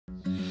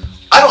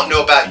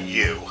know about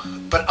you,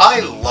 but I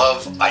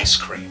love ice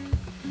cream.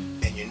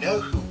 And you know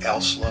who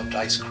else loved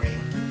ice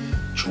cream?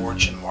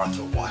 George and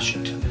Martha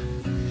Washington.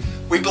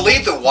 We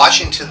believe the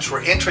Washingtons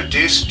were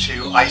introduced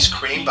to ice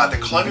cream by the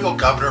colonial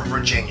governor of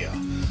Virginia,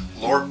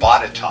 Lord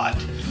Botetourt,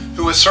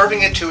 who was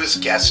serving it to his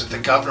guests at the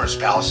governor's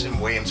palace in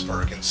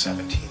Williamsburg in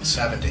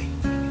 1770.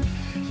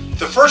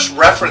 The first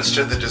reference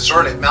to the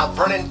dessert at Mount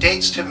Vernon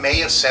dates to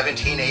May of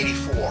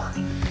 1784,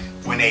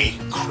 when a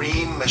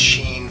cream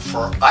machine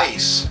for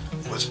ice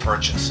was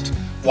purchased.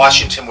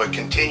 Washington would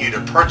continue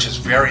to purchase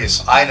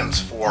various items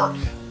for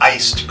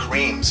iced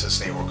creams, as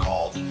they were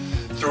called,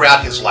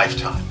 throughout his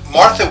lifetime.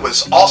 Martha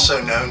was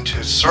also known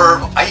to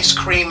serve ice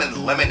cream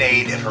and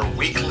lemonade at her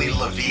weekly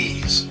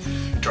levees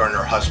during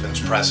her husband's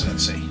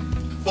presidency.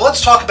 Well,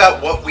 let's talk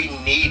about what we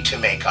need to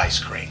make ice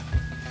cream.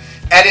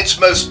 At its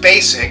most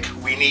basic,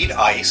 we need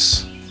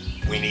ice,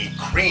 we need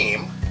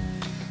cream,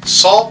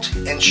 salt,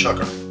 and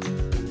sugar.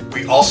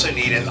 We also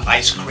need an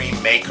ice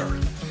cream maker,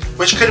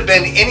 which could have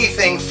been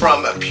anything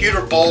from a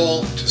pewter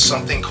bowl to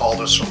something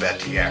called a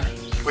sorbetiere,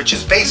 which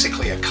is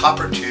basically a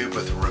copper tube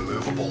with a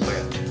removable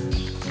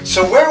lid.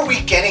 So where are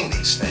we getting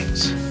these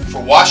things?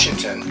 For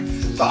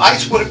Washington, the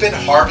ice would have been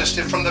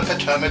harvested from the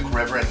Potomac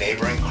River and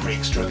neighboring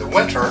creeks during the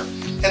winter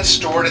and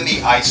stored in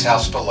the ice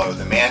house below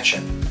the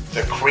mansion.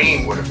 The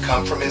cream would have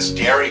come from his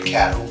dairy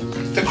cattle.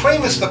 The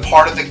cream is the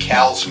part of the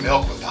cow's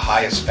milk with the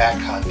highest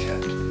fat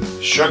content.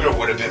 Sugar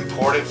would have been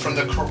imported from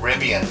the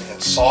Caribbean,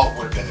 and salt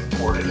would have been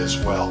imported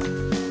as well.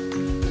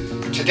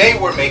 Today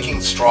we're making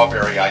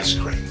strawberry ice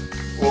cream.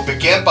 We'll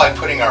begin by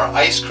putting our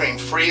ice cream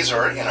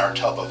freezer in our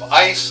tub of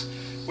ice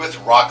with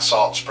rock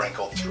salt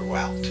sprinkled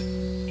throughout.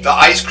 The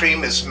ice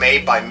cream is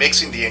made by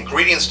mixing the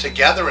ingredients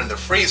together in the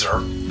freezer,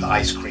 the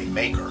ice cream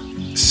maker,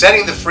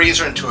 setting the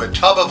freezer into a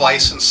tub of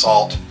ice and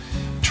salt,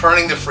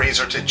 turning the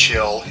freezer to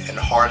chill and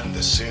harden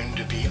the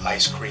soon-to-be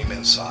ice cream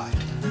inside.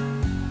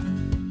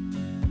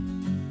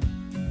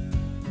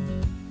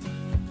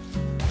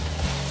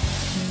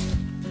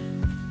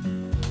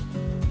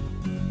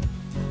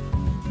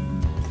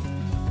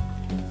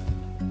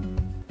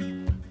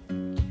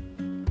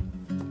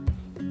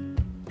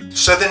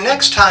 So the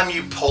next time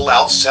you pull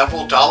out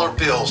several dollar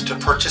bills to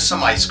purchase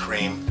some ice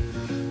cream,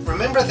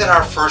 remember that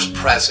our first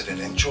president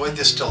enjoyed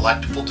this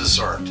delectable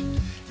dessert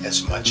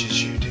as much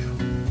as you do.